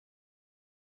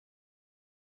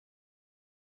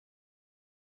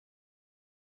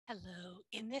Hello.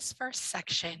 In this first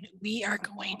section, we are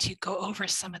going to go over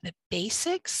some of the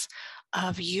basics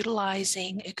of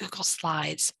utilizing Google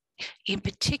Slides, in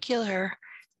particular,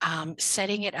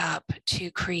 setting it up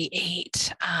to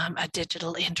create a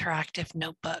digital interactive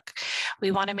notebook.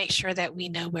 We want to make sure that we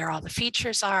know where all the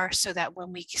features are so that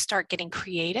when we start getting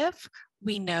creative,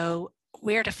 we know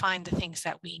where to find the things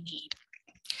that we need.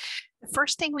 The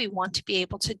first thing we want to be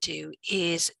able to do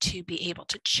is to be able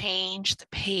to change the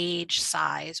page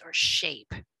size or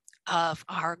shape of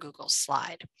our Google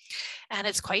slide. And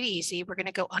it's quite easy. We're going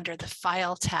to go under the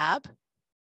File tab.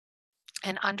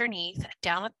 And underneath,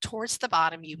 down towards the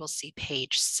bottom, you will see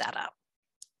Page Setup.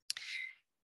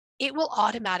 It will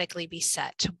automatically be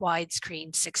set to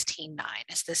widescreen 16:9,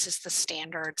 as this is the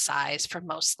standard size for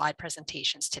most slide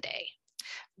presentations today.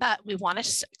 But we want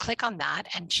to click on that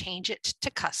and change it to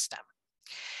custom.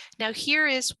 Now, here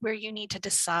is where you need to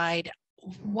decide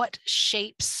what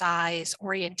shape, size,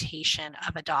 orientation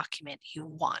of a document you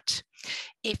want.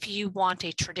 If you want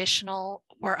a traditional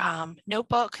or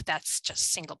notebook that's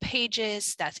just single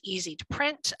pages, that's easy to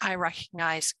print, I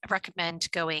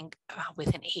recommend going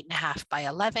with an 8.5 by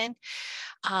 11.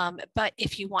 But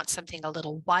if you want something a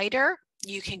little wider,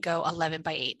 you can go 11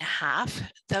 by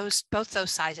 8.5. Both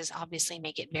those sizes obviously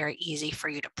make it very easy for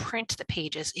you to print the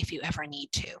pages if you ever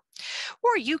need to.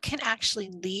 Or you can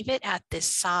actually leave it at this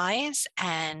size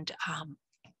and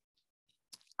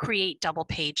create double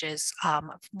pages,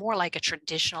 more like a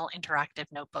traditional interactive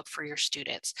notebook for your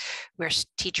students, where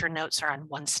teacher notes are on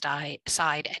one side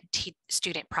and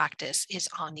student practice is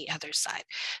on the other side.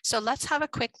 So let's have a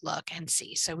quick look and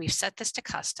see. So we've set this to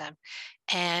custom,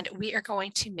 and we are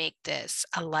going to make this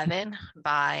 11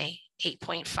 by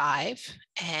 8.5,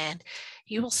 and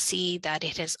you will see that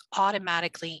it has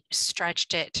automatically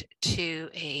stretched it to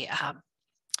a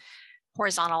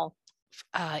horizontal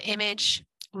image.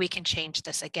 We can change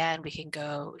this again. We can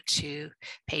go to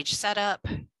Page Setup,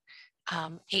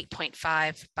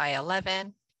 8.5 by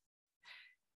 11.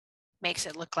 Makes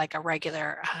it look like a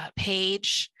regular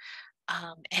page.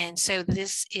 And so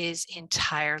this is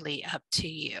entirely up to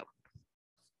you.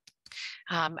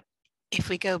 If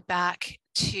we go back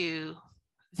to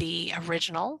the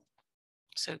original,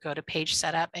 so go to Page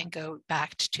Setup and go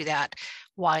back to that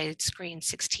widescreen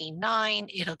 16:9,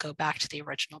 it'll go back to the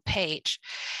original page.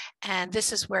 And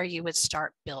this is where you would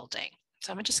start building.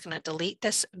 So I'm just going to delete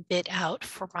this bit out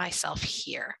for myself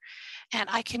here. And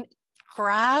I can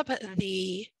grab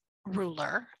the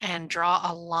ruler and draw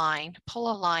a line,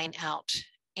 pull a line out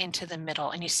into the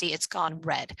middle, and you see it's gone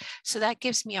red. So that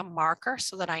gives me a marker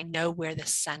so that I know where the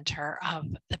center of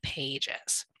the page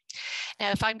is.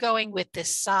 Now, if I'm going with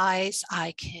this size,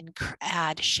 I can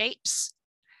add shapes.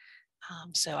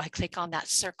 So I click on that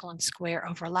circle and square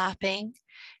overlapping,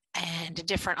 and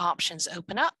different options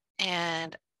open up.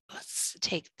 And let's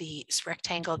take the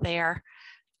rectangle there.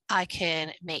 I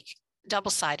can make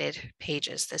double-sided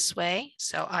pages this way.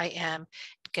 So I am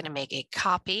going to make a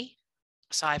copy.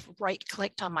 So I've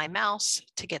right-clicked on my mouse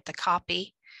to get the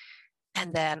copy.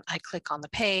 And then I click on the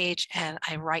page and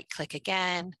I right-click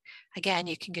again. Again,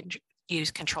 you can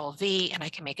use Control V and I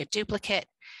can make a duplicate.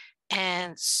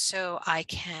 And so I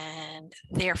can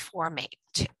therefore make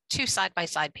two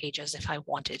side-by-side pages if I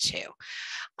wanted to.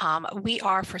 We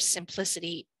are, for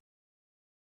simplicity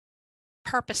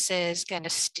purposes, going to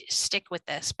stick with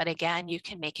this. But again, you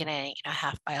can make it an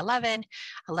 8.5 by 11,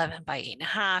 11 by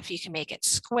 8.5. You can make it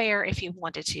square if you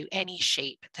wanted to, any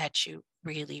shape that you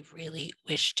really, really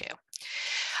wish to.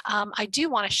 I do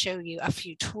want to show you a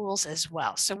few tools as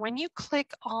well. So when you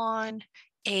click on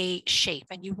a shape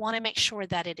and you want to make sure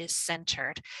that it is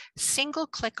centered, single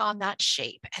click on that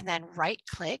shape and then right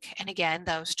click. And again,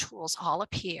 those tools all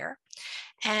appear,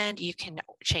 and you can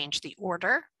change the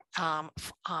order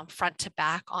front to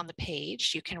back on the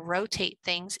page. You can rotate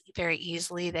things very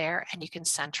easily there, and you can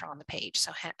center on the page.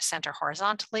 So center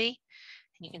horizontally,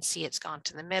 and you can see it's gone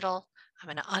to the middle. I'm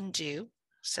going to undo.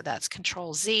 So that's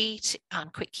Control Z on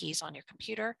quick keys on your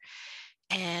computer.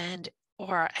 And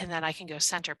then I can go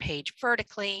center page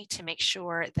vertically to make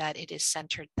sure that it is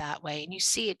centered that way. And you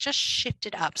see it just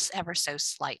shifted up ever so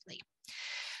slightly.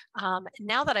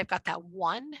 Now that I've got that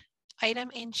one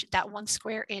item inch, that one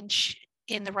square inch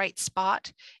in the right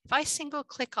spot, if I single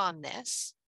click on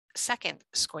this second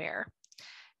square,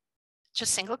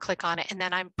 just single click on it, and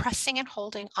then I'm pressing and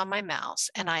holding on my mouse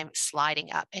and I'm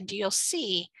sliding up, and you'll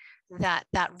see that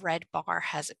that red bar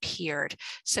has appeared.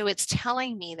 So it's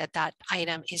telling me that that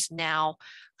item is now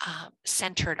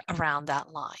centered around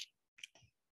that line.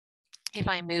 If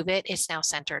I move it, it's now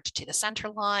centered to the center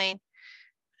line.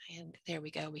 And there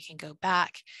we go, we can go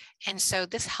back. And so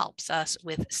this helps us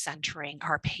with centering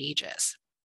our pages.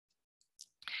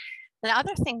 The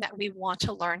other thing that we want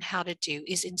to learn how to do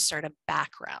is insert a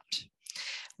background.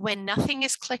 When nothing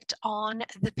is clicked on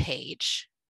the page,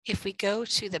 if we go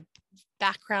to the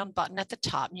background button at the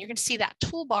top, and you're going to see that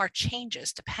toolbar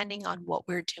changes depending on what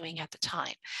we're doing at the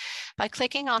time. By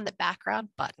clicking on the background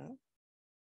button,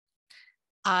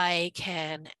 I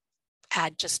can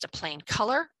add just a plain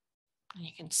color.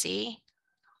 You can see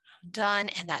I'm done,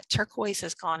 and that turquoise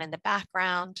has gone in the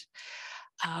background.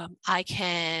 I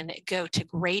can go to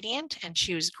gradient and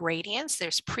choose gradients.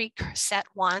 There's preset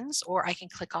ones, or I can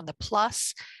click on the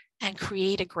plus and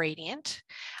create a gradient.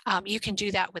 You can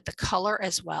do that with the color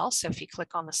as well. So if you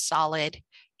click on the solid,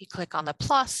 you click on the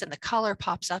plus and the color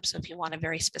pops up. So if you want a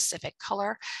very specific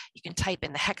color, you can type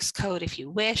in the hex code if you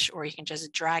wish, or you can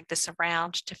just drag this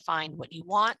around to find what you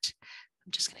want.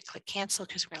 I'm just going to click cancel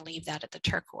because we're going to leave that at the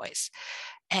turquoise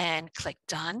and click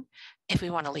done if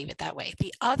we want to leave it that way.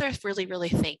 The other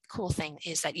really cool thing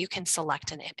is that you can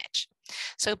select an image.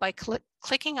 So by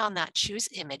clicking on that choose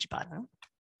image button,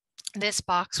 this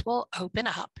box will open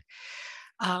up.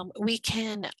 We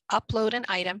can upload an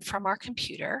item from our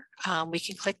computer. We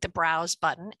can click the browse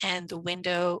button and the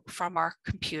window from our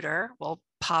computer will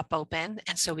pop open,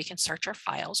 and so we can search our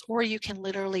files, or you can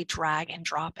literally drag and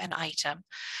drop an item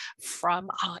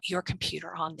from your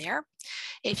computer on there.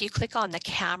 If you click on the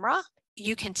camera,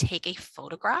 you can take a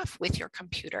photograph with your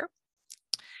computer.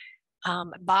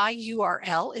 By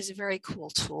URL is a very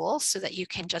cool tool so that you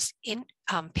can just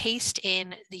paste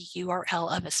in the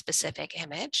URL of a specific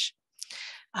image.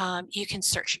 You can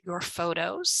search your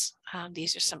photos.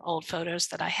 These are some old photos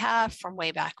that I have from way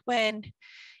back when.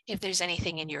 If there's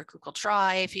anything in your Google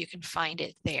Drive, you can find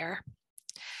it there.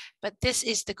 But this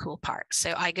is the cool part.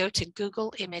 So I go to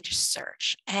Google Image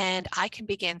Search and I can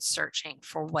begin searching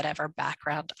for whatever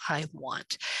background I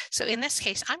want. So in this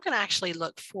case, I'm going to actually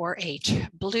look for a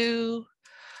blue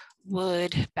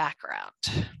wood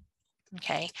background.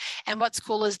 Okay, and what's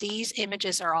cool is these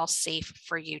images are all safe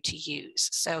for you to use.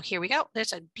 So here we go.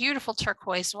 There's a beautiful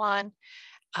turquoise one.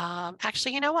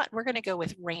 Actually, you know what? We're going to go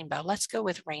with rainbow. Let's go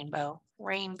with rainbow.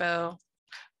 Rainbow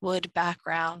wood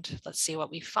background. Let's see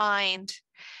what we find.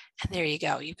 And there you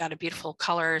go. You've got a beautiful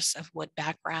colors of wood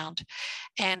background.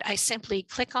 And I simply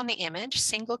click on the image,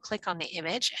 single click on the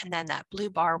image, and then that blue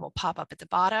bar will pop up at the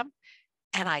bottom.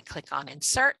 And I click on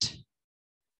insert.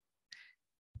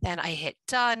 Then I hit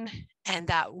done, and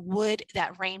that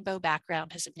rainbow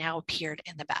background has now appeared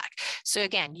in the back. So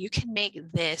again, you can make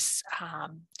this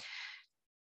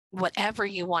whatever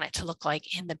you want it to look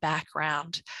like in the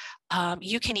background.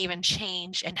 You can even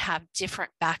change and have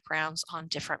different backgrounds on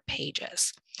different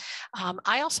pages.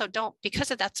 I also don't, because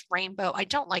that's rainbow, I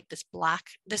don't like this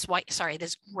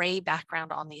this gray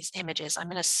background on these images.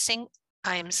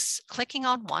 I'm clicking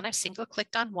on one, I've single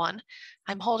clicked on one.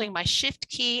 I'm holding my shift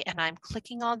key and I'm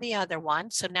clicking on the other one.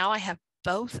 So now I have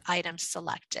both items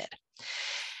selected.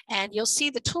 And you'll see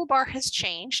the toolbar has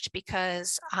changed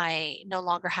because I no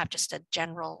longer have just a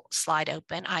general slide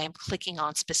open. I am clicking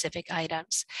on specific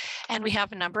items. And we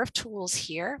have a number of tools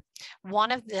here.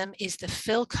 One of them is the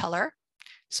fill color.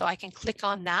 So I can click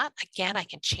on that. Again, I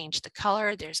can change the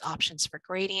color. There's options for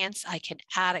gradients. I can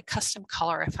add a custom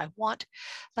color if I want.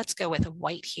 Let's go with a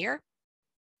white here.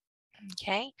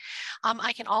 Okay.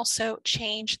 I can also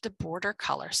change the border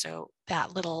color. So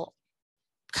that little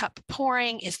cup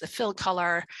pouring is the fill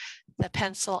color. The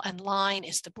pencil and line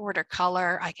is the border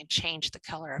color. I can change the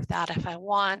color of that if I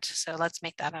want. So let's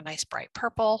make that a nice bright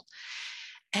purple.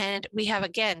 And we have,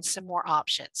 again, some more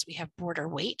options. We have border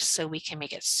weight, so we can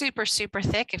make it super, super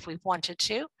thick if we wanted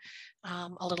to.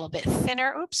 A little bit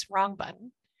thinner, oops, wrong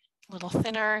button. A little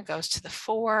thinner, goes to the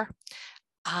 4.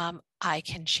 I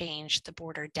can change the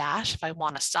border dash. If I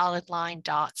want a solid line,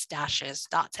 dots, dashes,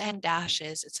 dots and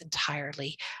dashes, it's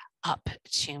entirely up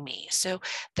to me. So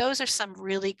those are some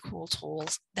really cool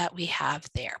tools that we have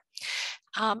there.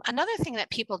 Another thing that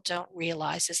people don't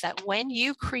realize is that when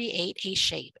you create a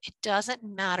shape, it doesn't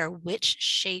matter which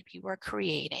shape you are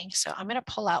creating. So I'm going to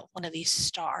pull out one of these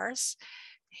stars.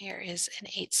 Here is an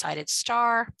 8-sided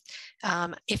star.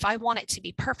 If I want it to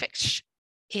be perfect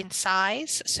in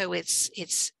size, so it's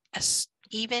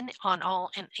even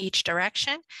in each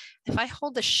direction, if I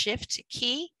hold the shift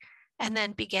key and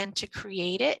then begin to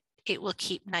create it, it will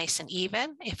keep nice and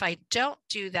even. If I don't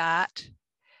do that,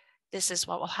 this is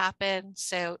what will happen.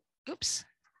 So, oops,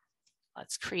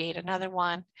 let's create another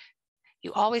one.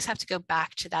 You always have to go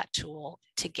back to that tool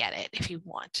to get it if you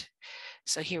want.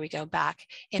 So here we go back.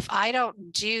 If I don't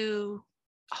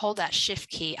hold that shift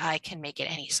key, I can make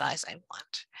it any size I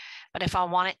want. But if I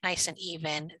want it nice and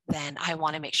even, then I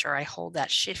want to make sure I hold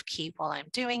that shift key while I'm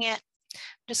doing it.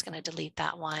 I'm just going to delete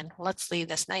that one. Let's leave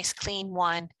this nice clean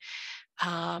one.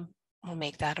 We'll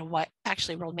make that a white,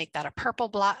 actually we'll make that a purple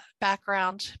black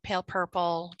background, pale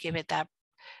purple, give it that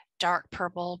dark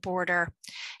purple border.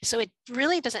 So it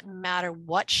really doesn't matter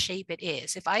what shape it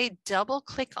is. If I double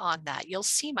click on that, you'll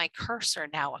see my cursor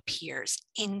now appears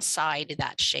inside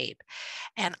that shape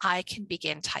and I can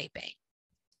begin typing.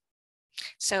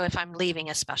 So if I'm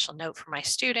leaving a special note for my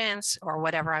students or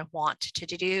whatever I want to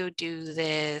do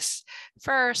this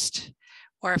first.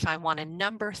 Or if I want to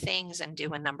number things and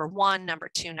do a number 1, number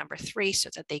 2, number 3, so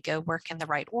that they go work in the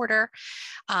right order,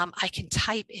 I can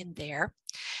type in there.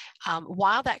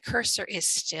 While that cursor is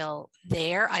still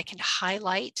there, I can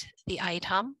highlight the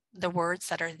item, the words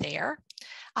that are there.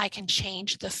 I can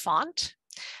change the font.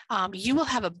 You will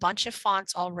have a bunch of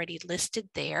fonts already listed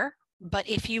there. But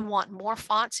if you want more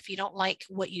fonts, if you don't like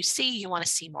what you see, you want to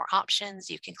see more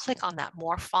options, you can click on that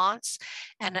more fonts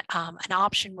and an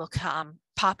option will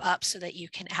pop up so that you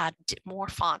can add more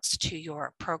fonts to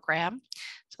your program.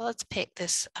 So let's pick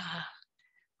this,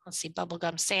 let's see,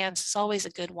 Bubblegum Sans is always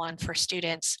a good one for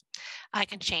students. I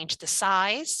can change the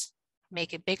size,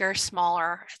 make it bigger,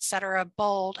 smaller, etc.,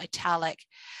 bold, italic.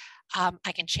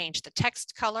 I can change the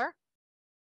text color.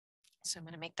 So I'm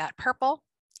going to make that purple.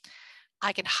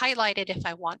 I can highlight it if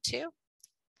I want to.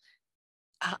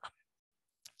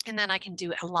 And then I can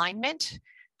do alignment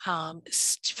from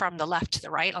the left to the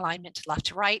right, alignment to left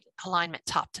to right, alignment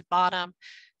top to bottom.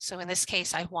 So in this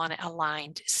case, I want it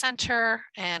aligned center,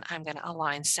 and I'm going to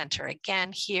align center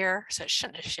again here. So it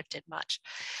shouldn't have shifted much.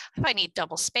 If I need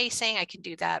double spacing, I can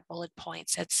do that, bullet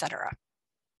points, etc.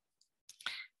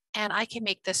 And I can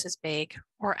make this as big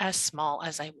or as small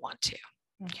as I want to.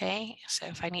 Okay, so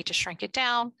if I need to shrink it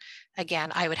down,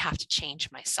 again, I would have to change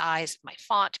my size, my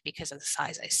font because of the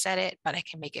size I set it, but I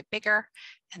can make it bigger,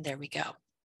 and there we go.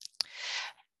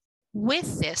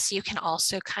 With this, you can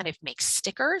also kind of make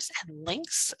stickers and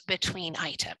links between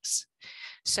items.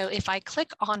 So if I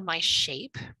click on my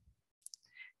shape,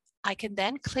 I can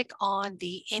then click on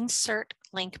the Insert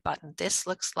Link button. This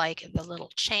looks like the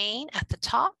little chain at the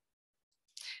top.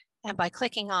 And by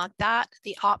clicking on that,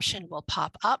 the option will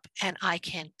pop up and I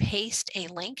can paste a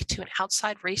link to an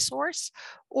outside resource,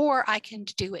 or I can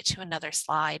do it to another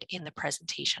slide in the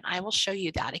presentation. I will show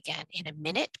you that again in a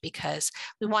minute because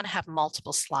we want to have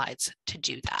multiple slides to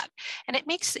do that. And it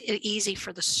makes it easy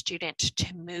for the student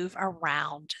to move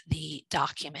around the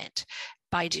document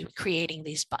by creating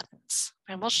these buttons.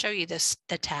 And we'll show you the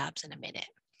tabs in a minute.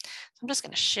 So I'm just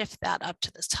going to shift that up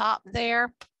to the top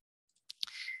there.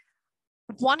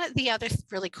 One of the other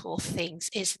really cool things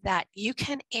is that you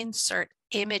can insert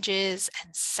images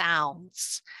and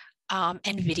sounds and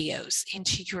videos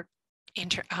into your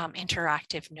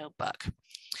interactive notebook.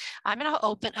 I'm going to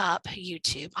open up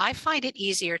YouTube. I find it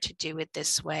easier to do it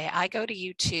this way. I go to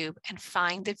YouTube and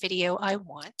find the video I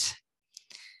want.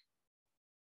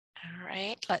 All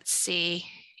right, let's see.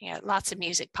 Yeah, lots of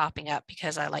music popping up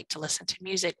because I like to listen to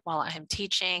music while I'm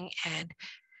teaching and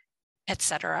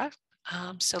etc.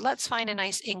 So let's find a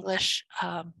nice English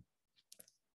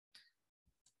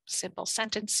simple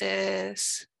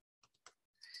sentences.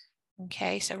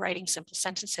 Okay, so writing simple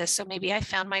sentences. So maybe I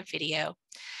found my video.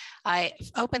 I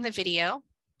open the video.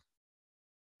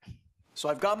 So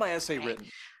I've got my essay written.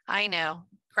 I know.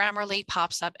 Grammarly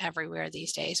pops up everywhere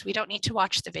these days. We don't need to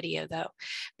watch the video though.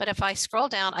 But if I scroll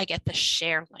down, I get the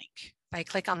share link. If I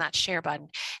click on that share button.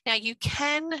 Now you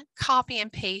can copy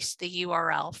and paste the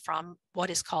URL from what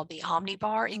is called the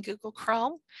Omnibar in Google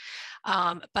Chrome,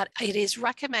 but it is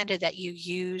recommended that you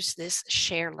use this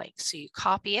share link. So you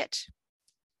copy it,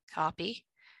 copy,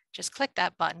 just click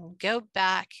that button, go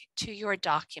back to your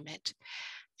document,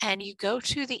 and you go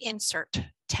to the Insert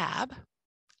tab,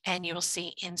 and you will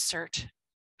see Insert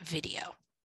Video.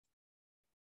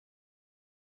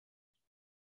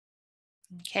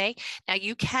 Okay, now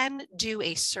you can do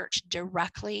a search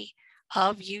directly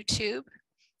of YouTube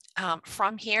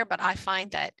from here, but I find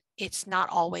that it's not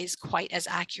always quite as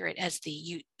accurate as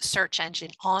the search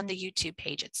engine on the YouTube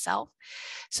page itself.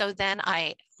 So then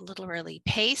I literally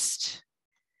paste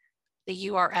the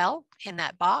URL in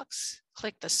that box,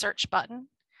 click the search button,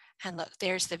 and look,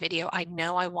 there's the video I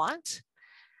know I want.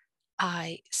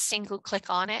 I single click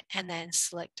on it and then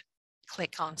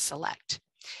click on select.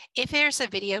 If there's a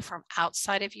video from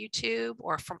outside of YouTube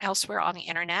or from elsewhere on the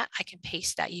internet, I can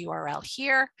paste that URL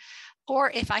here. Or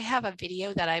if I have a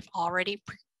video that I've already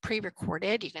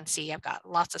pre-recorded, you can see I've got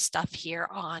lots of stuff here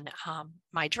on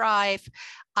my drive.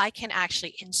 I can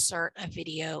actually insert a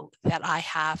video that I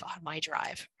have on my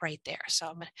drive right there. So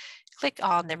I'm going to click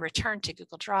on the Return to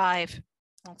Google Drive.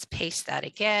 Let's paste that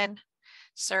again,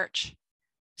 search,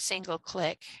 single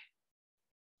click,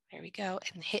 There we go,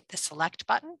 and hit the select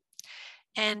button,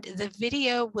 and the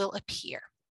video will appear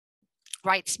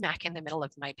right smack in the middle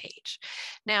of my page.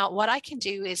 Now, what I can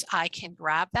do is I can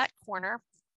grab that corner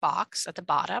box at the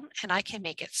bottom and I can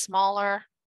make it smaller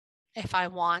if I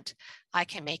want. I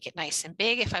can make it nice and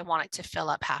big if I want it to fill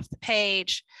up half the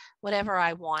page, whatever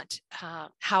I want,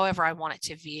 however I want it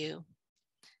to view.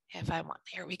 If I want,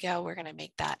 here we go, we're going to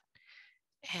make that.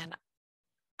 And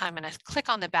I'm going to click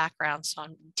on the background. So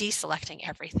I'm deselecting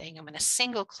everything. I'm going to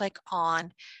single click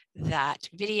on that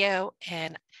video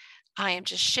and I am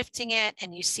just shifting it,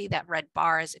 and you see that red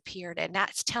bar has appeared, and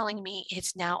that's telling me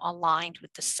it's now aligned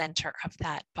with the center of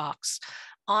that box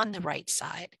on the right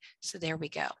side. So there we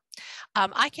go.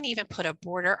 I can even put a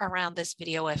border around this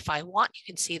video if I want. You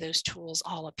can see those tools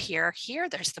all appear here.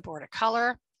 There's the border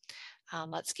color.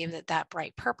 Let's give it that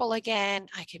bright purple again.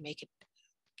 I can make it,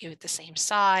 give it the same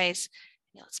size.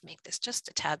 Now let's make this just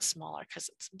a tad smaller because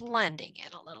it's blending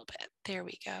in a little bit. There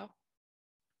we go.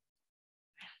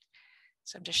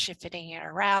 So I'm just shifting it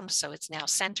around so it's now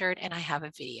centered and I have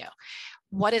a video.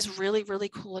 What is really, really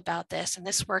cool about this, and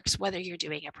this works whether you're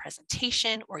doing a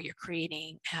presentation or you're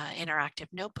creating an interactive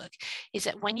notebook, is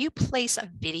that when you place a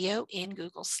video in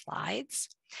Google Slides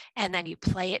and then you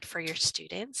play it for your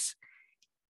students,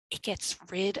 it gets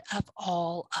rid of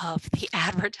all of the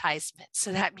advertisements.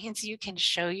 So that means you can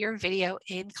show your video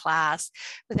in class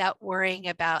without worrying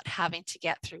about having to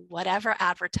get through whatever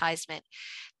advertisement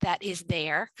that is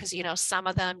there. Because, you know, some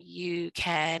of them you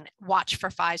can watch for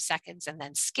 5 seconds and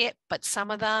then skip, but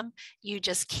some of them you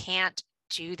just can't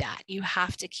do that. You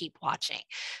have to keep watching.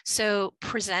 So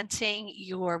presenting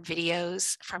your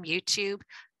videos from YouTube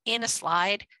in a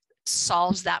slide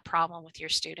solves that problem with your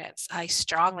students. I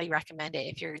strongly recommend it.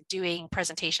 If you're doing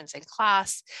presentations in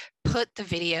class, put the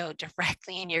video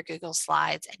directly in your Google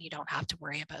Slides and you don't have to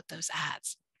worry about those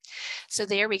ads. So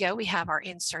there we go. We have our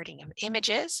inserting of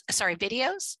images,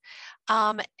 videos.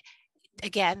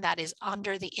 Again, that is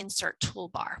under the insert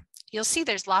toolbar. You'll see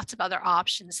there's lots of other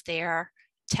options there,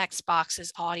 text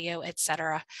boxes, audio,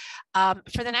 etc.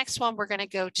 For the next one, we're going to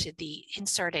go to the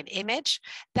insert an image.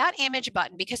 That image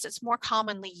button, because it's more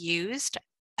commonly used,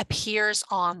 appears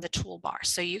on the toolbar.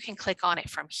 So you can click on it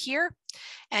from here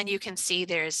and you can see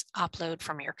there's upload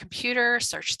from your computer,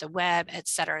 search the web,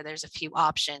 etc. There's a few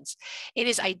options. It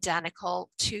is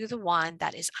identical to the one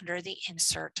that is under the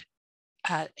insert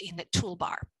in the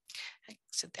toolbar.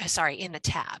 So, in the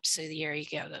tab. So there you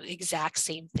go. The exact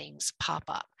same things pop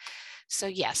up. So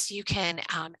yes, you can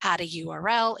add a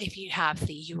URL. If you have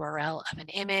the URL of an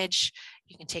image,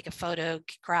 you can take a photo,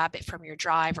 grab it from your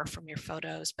drive or from your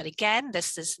photos. But again,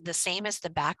 this is the same as the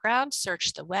background.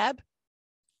 Search the web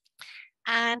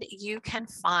and you can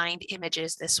find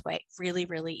images this way really,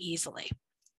 really easily.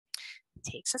 It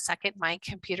takes a second. My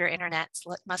computer internet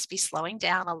must be slowing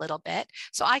down a little bit.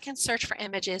 So I can search for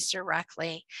images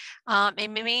directly.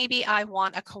 And maybe I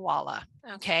want a koala.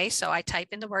 Okay, so I type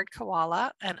in the word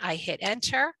koala and I hit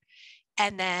enter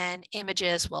and then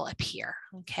images will appear.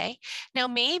 Okay, now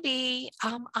maybe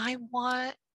I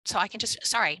want, so I can just,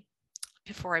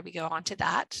 before we go on to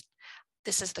that,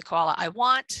 this is the koala I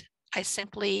want. I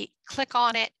simply click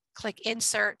on it, click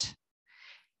insert,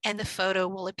 and the photo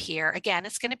will appear. Again,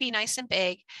 it's going to be nice and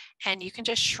big, and you can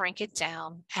just shrink it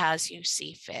down as you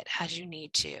see fit, as you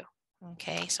need to.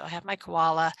 Okay, so I have my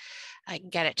koala. I can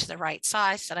get it to the right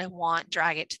size that I want,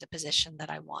 drag it to the position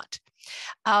that I want.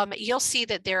 You'll see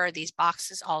that there are these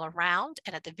boxes all around,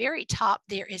 and at the very top,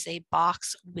 there is a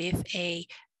box with a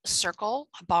circle,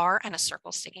 a bar and a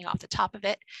circle sticking off the top of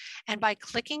it. And by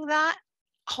clicking that,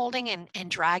 holding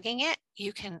and dragging it,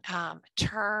 you can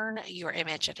turn your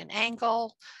image at an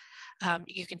angle.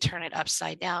 You can turn it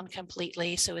upside down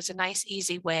completely. So it's a nice,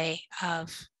 easy way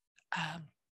of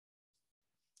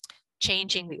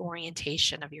changing the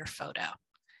orientation of your photo.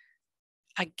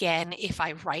 Again, if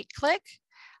I right click,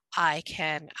 I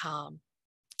can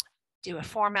do a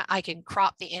format. I can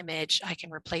crop the image. I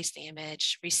can replace the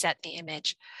image, reset the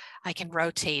image. I can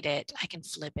rotate it. I can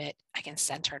flip it. I can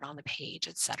center it on the page,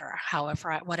 etc.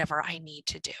 However, whatever I need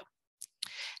to do.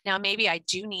 Now, maybe I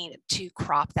do need to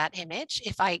crop that image.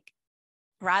 If I,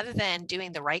 rather than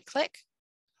doing the right click,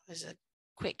 there's a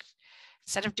quick,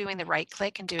 instead of doing the right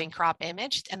click and doing crop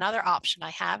image, another option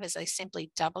I have is I simply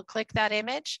double click that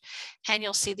image and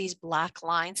you'll see these black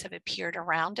lines have appeared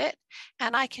around it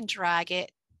and I can drag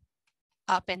it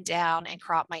up and down and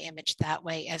crop my image that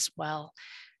way as well.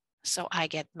 So I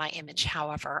get my image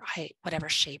whatever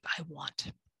shape I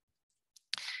want.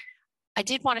 I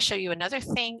did want to show you another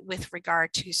thing with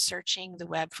regard to searching the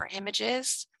web for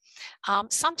images.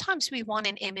 Sometimes we want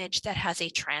an image that has a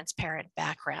transparent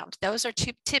background. Those are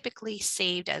typically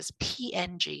saved as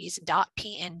PNGs,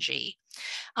 .png,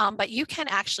 but you can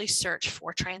actually search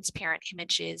for transparent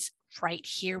images right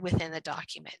here within the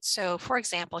document. So for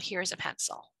example, here's a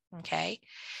pencil, okay?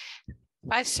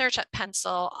 If I search up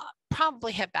pencil, I'll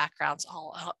probably have backgrounds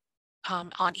all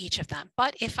on each of them.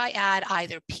 But if I add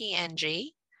either PNG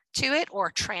to it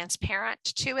or transparent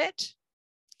to it,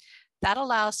 that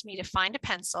allows me to find a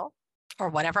pencil or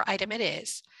whatever item it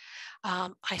is.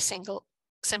 I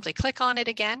simply click on it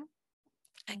again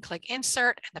and click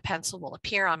insert, and the pencil will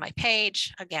appear on my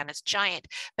page. Again, it's giant,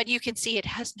 but you can see it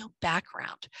has no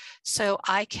background. So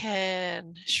I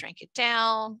can shrink it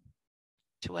down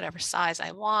to whatever size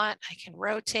I want. I can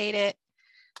rotate it.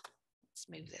 Let's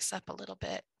move this up a little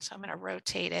bit. So I'm going to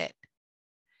rotate it.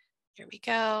 Here we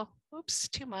go. Oops,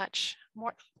 too much.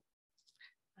 More.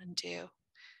 Undo.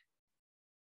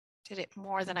 Did it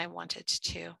more than I wanted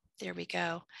to. There we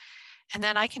go. And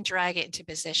then I can drag it into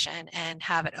position and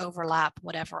have it overlap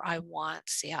whatever I want.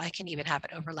 See, I can even have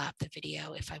it overlap the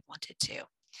video if I wanted to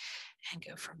and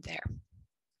go from there.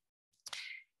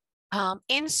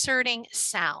 Inserting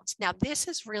sounds. Now this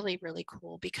is really, really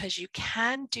cool because you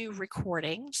can do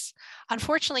recordings.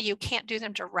 Unfortunately, you can't do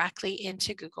them directly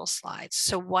into Google Slides.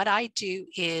 So what I do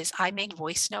is I make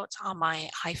voice notes on my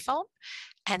iPhone,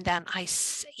 and then I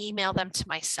email them to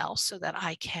myself so that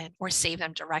I can, or save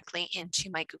them directly into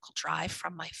my Google Drive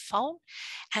from my phone,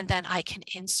 and then I can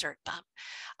insert them.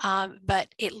 But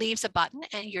it leaves a button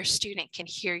and your student can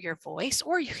hear your voice,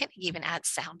 or you can even add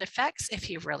sound effects if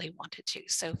you really wanted to.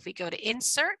 So if we go to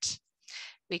insert,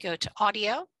 we go to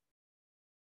audio.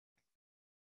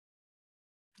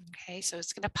 Okay, so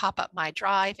it's going to pop up my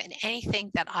drive, and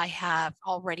anything that I have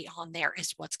already on there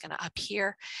is what's going to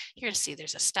appear. You're going to see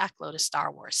there's a stack load of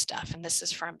Star Wars stuff, and this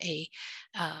is from a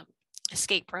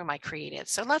escape room I created.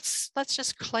 So let's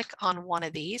just click on one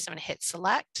of these. I'm going to hit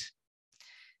select,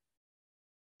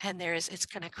 and it's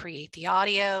going to create the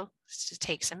audio. This just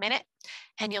takes a minute,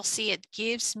 and you'll see it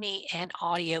gives me an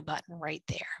audio button right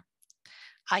there.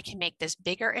 I can make this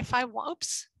bigger if I want.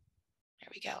 Oops, there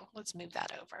we go. Let's move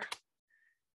that over.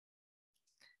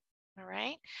 All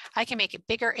right, I can make it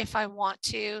bigger if I want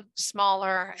to,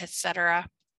 smaller, etc.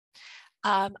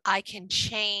 I can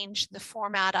change the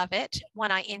format of it.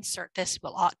 When I insert this,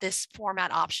 this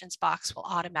format options box will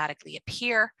automatically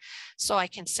appear. So I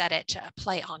can set it to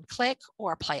play on click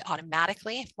or play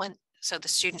automatically. So the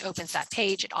student opens that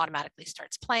page, it automatically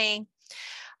starts playing.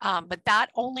 But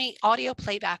that audio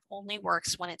playback only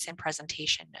works when it's in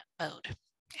presentation mode.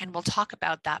 And we'll talk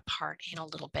about that part in a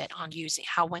little bit on using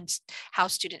how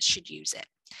students should use it.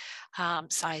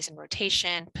 Size and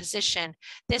rotation, position.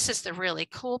 This is the really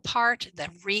cool part, the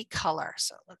recolor.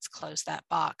 So let's close that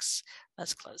box.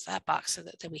 Let's close that box so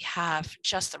that we have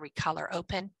just the recolor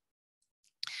open.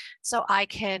 So I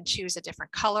can choose a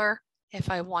different color if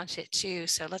I want it to.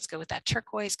 So let's go with that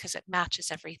turquoise because it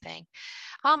matches everything.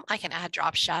 I can add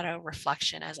drop shadow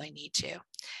reflection as I need to.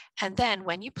 And then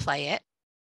when you play it,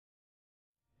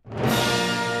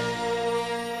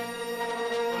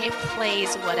 it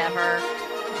plays whatever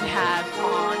you have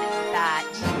on that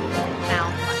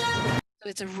sound button. So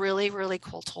it's a really, really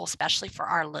cool tool, especially for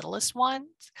our littlest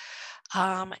ones,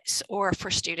 or for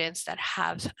students that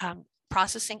have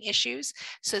processing issues,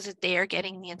 so that they are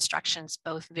getting the instructions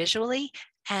both visually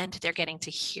and they're getting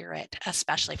to hear it,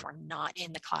 especially if we're not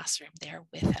in the classroom there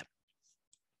with them.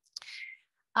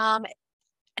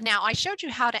 Now I showed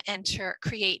you how to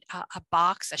create a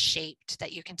box, a shape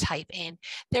that you can type in.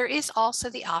 There is also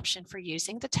the option for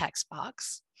using the text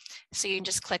box. So you can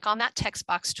just click on that text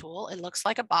box tool. It looks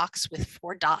like a box with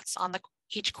 4 dots on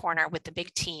each corner with the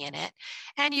big T in it.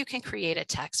 And you can create a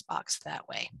text box that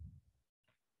way.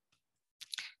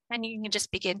 And you can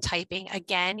just begin typing.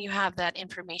 Again, you have that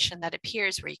information that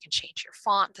appears where you can change your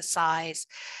font, the size.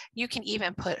 You can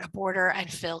even put a border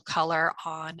and fill color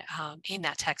on in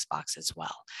that text box as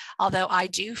well. Although I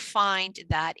do find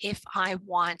that if I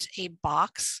want a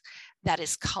box that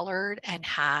is colored and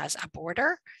has a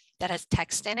border that has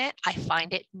text in it, I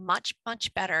find it much,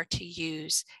 much better to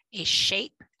use a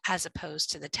shape as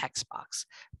opposed to the text box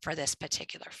for this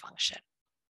particular function.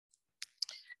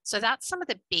 So that's some of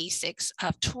the basics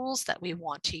of tools that we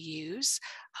want to use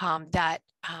that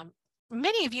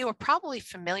many of you are probably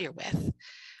familiar with.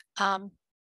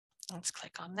 Let's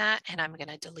click on that and I'm going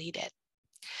to delete it.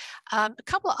 A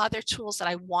couple of other tools that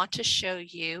I want to show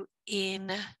you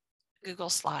in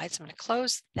Google Slides. I'm going to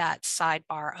close that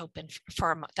sidebar open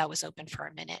that was open for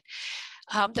a minute.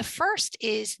 The first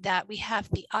is that we have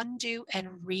the undo and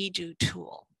redo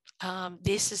tool.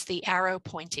 This is the arrow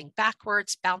pointing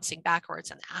backwards, bouncing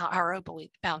backwards, and the arrow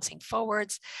bouncing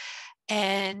forwards.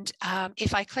 And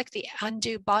if I click the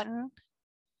undo button,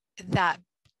 that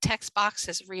text box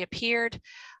has reappeared.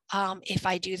 If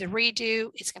I do the redo,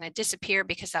 it's going to disappear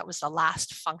because that was the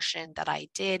last function that I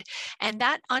did. And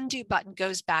that undo button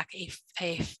goes back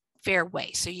a fair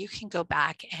way. So you can go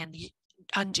back and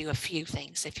undo a few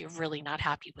things if you're really not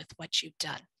happy with what you've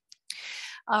done.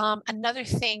 Another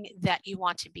thing that you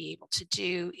want to be able to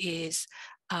do is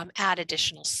add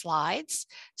additional slides.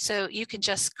 So you can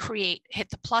just hit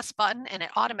the plus button and it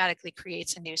automatically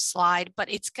creates a new slide,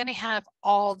 but it's going to have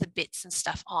all the bits and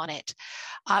stuff on it.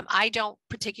 I don't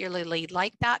particularly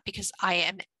like that because I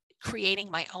am creating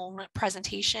my own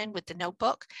presentation with the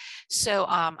notebook. So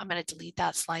I'm going to delete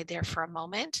that slide there for a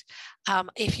moment.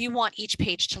 If you want each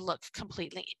page to look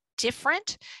completely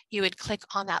different, you would click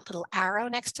on that little arrow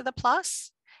next to the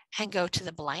plus and go to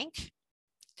the blank.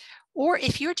 Or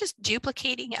if you're just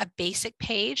duplicating a basic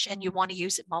page and you want to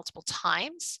use it multiple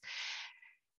times,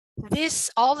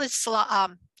 all the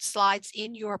slides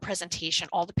in your presentation,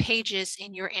 all the pages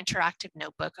in your interactive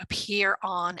notebook appear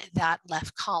on that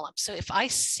left column. So if I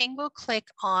single click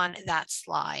on that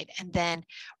slide and then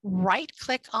right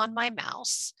click on my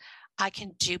mouse, I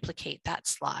can duplicate that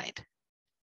slide.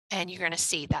 And you're going to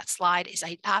see that slide is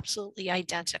absolutely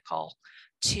identical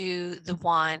to the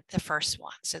first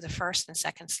one. So the first and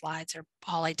second slides are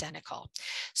all identical.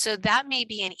 So that may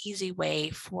be an easy way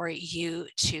for you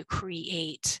to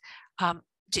create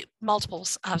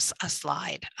multiples of a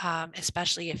slide,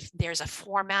 especially if there's a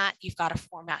format, you've got a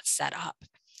format set up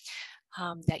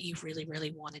that you really,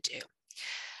 really want to do.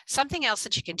 Something else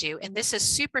that you can do, and this is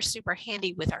super, super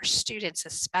handy with our students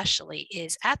especially,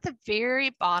 is at the very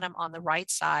bottom on the right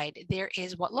side, there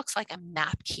is what looks like a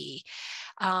map key.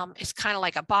 It's kind of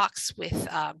like a box with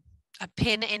a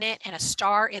pin in it and a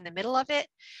star in the middle of it.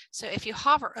 So if you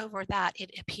hover over that,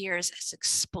 it appears as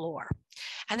Explore.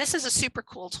 And this is a super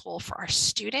cool tool for our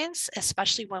students,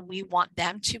 especially when we want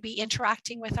them to be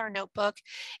interacting with our notebook.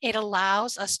 It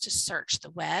allows us to search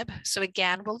the web. So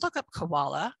again, we'll look up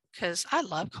koala because I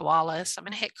love koalas. So I'm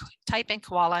going to type in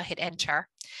koala, hit enter,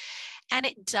 and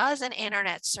it does an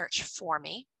internet search for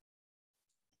me.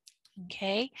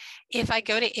 Okay, if I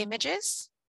go to images,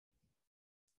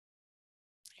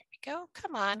 there we go.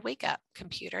 Come on, wake up,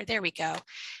 computer. There we go.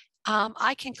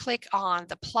 I can click on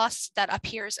the plus that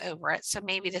appears over it. So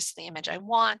maybe this is the image I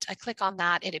want. I click on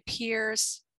that, it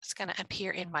appears. It's going to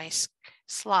appear in my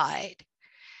slide.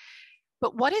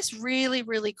 But what is really,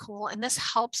 really cool, and this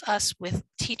helps us with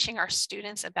teaching our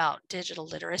students about digital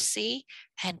literacy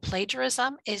and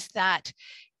plagiarism, is that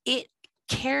it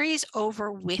carries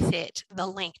over with it the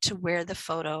link to where the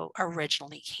photo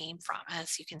originally came from.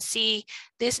 As you can see,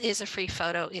 this is a free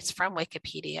photo. It's from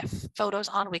Wikipedia. Photos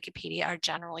on Wikipedia are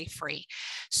generally free,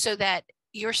 so that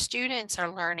your students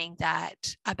are learning that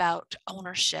about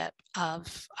ownership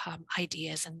of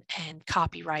ideas and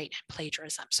copyright and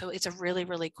plagiarism. So it's a really,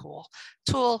 really cool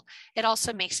tool. It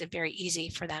also makes it very easy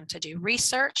for them to do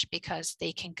research because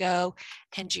they can go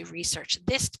and do research.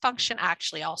 This function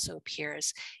actually also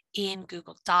appears in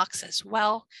Google Docs as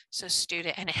well. So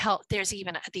there's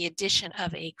even the addition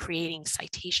of a creating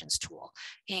citations tool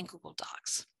in Google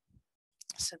Docs.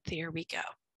 So there we go.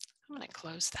 I'm going to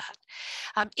close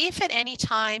that. If at any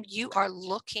time you are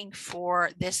looking for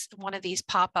one of these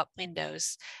pop-up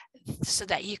windows so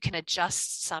that you can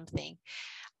adjust something,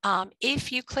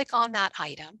 if you click on that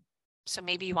item, so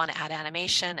maybe you want to add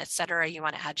animation, etc., you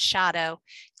want to add shadow,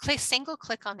 single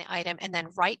click on the item and then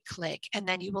right click, and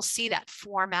then you will see that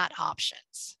format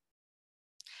options.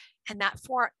 And that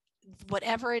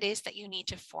whatever it is that you need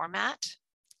to format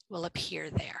will appear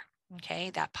there. Okay,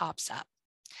 that pops up.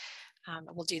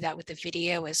 We'll do that with the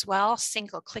video as well.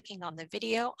 Single clicking on the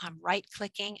video, I'm right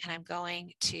clicking and I'm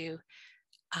going to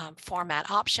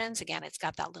format options. Again, it's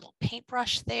got that little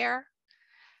paintbrush there.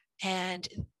 And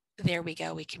there we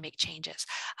go, we can make changes.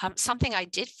 Something I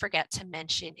did forget to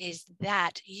mention is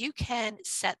that you can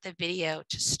set the video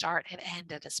to start and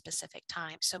end at a specific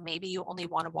time. So maybe you only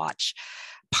want to watch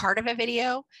part of a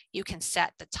video. You can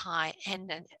set the time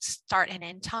and start and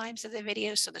end times of the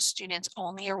video so the students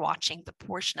only are watching the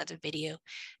portion of the video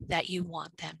that you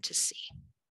want them to see.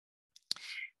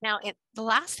 Now, the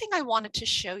last thing I wanted to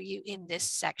show you in this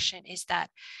section is that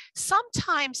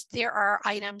sometimes there are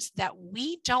items that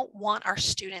we don't want our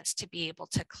students to be able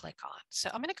to click on. So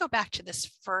I'm going to go back to this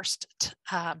first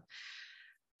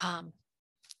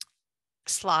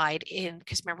slide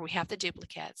because remember we have the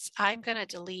duplicates. I'm going to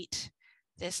delete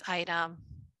this item.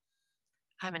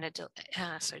 I'm going to,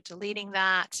 so deleting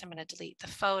that. I'm going to delete the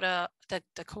photo, the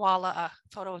koala,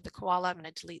 photo of the koala. I'm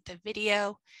going to delete the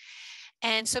video.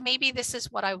 And so maybe this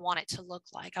is what I want it to look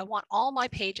like. I want all my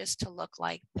pages to look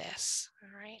like this.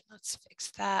 All right, let's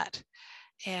fix that.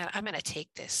 And I'm going to take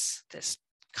this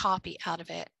copy out of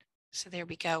it. So there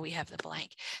we go. We have the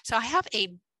blank. So I have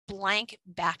a blank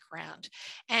background.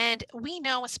 And we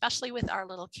know, especially with our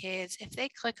little kids, if they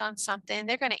click on something,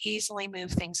 they're going to easily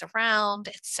move things around,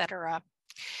 etc.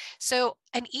 So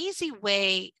an easy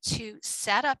way to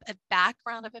set up a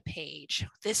background of a page,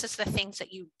 this is the things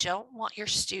that you don't want your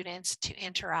students to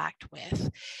interact with,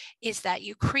 is that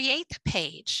you create the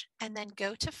page and then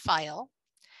go to File,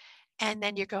 and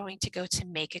then you're going to go to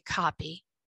Make a Copy.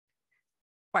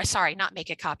 Or sorry, not Make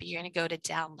a Copy, you're going to go to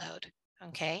Download.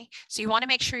 Okay, so you want to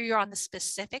make sure you're on the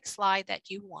specific slide that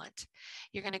you want.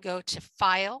 You're going to go to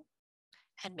File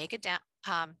and Make a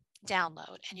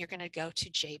Download, and you're going to go to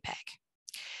JPEG.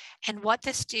 And what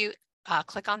this do,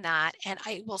 click on that, and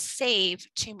I will save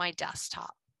to my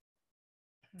desktop.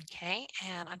 Okay,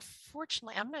 and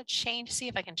unfortunately, I'm going to see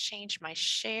if I can change my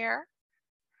share.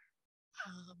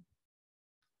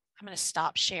 I'm going to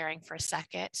stop sharing for a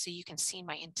second so you can see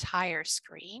my entire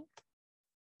screen.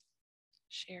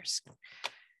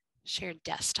 Share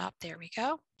desktop, there we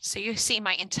go. So you see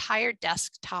my entire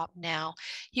desktop now.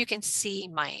 You can see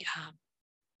my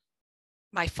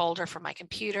my folder for my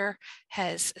computer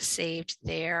has saved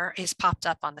there, is popped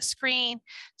up on the screen.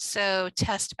 So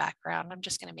test background, I'm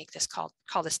just going to make this call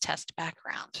this test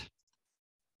background.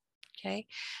 Okay,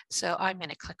 so I'm going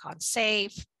to click on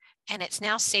save, and it's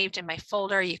now saved in my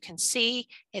folder. You can see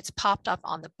it's popped up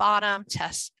on the bottom,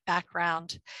 test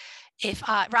background. If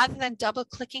rather than double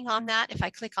clicking on that, if I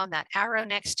click on that arrow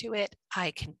next to it,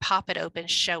 I can pop it open,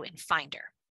 show in Finder.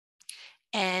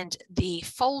 And the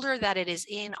folder that it is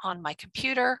in on my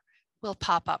computer will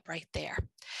pop up right there.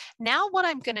 Now what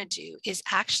I'm going to do is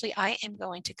actually I am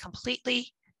going to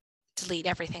completely delete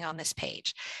everything on this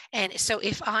page. And so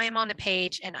if I'm on the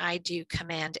page and I do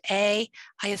Command A,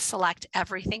 I select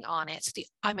everything on it. So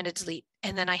I'm going to delete,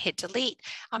 and then I hit delete.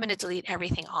 I'm going to delete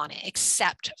everything on it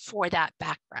except for that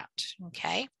background.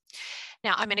 Okay.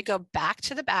 Now I'm going to go back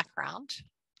to the background,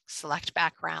 select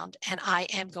background, and I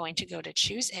am going to go to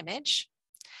choose image.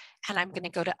 And I'm going to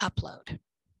go to upload.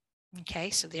 Okay,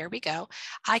 so there we go.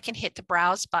 I can hit the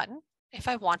browse button if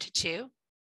I wanted to.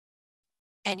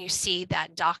 And you see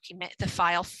that document, the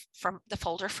file from the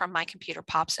folder from my computer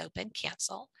pops open,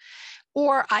 cancel.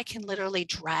 Or I can literally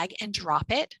drag and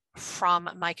drop it from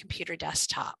my computer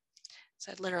desktop.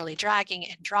 So literally dragging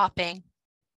and dropping.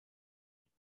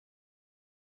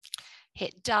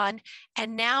 Hit done.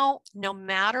 And now no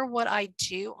matter what I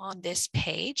do on this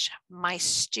page, my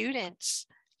students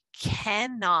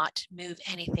cannot move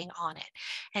anything on it.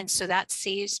 And so that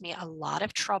saves me a lot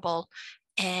of trouble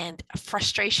and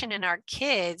frustration in our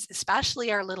kids,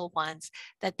 especially our little ones,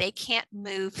 that they can't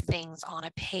move things on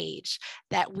a page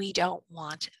that we don't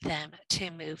want them to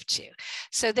move to.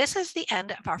 So this is the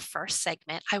end of our first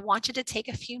segment. I want you to take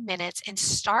a few minutes and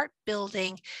start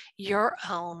building your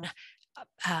own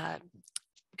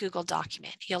Google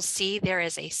document. You'll see there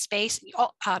is a space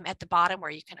at the bottom where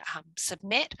you can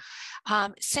submit.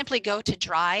 Simply go to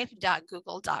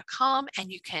drive.google.com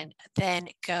and you can then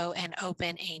go and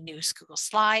open a new Google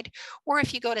slide. Or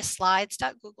if you go to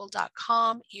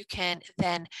slides.google.com, you can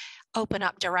then open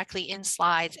up directly in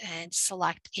Slides and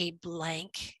select a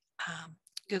blank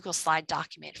Google slide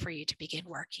document for you to begin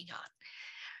working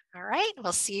on. All right,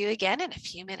 we'll see you again in a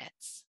few minutes.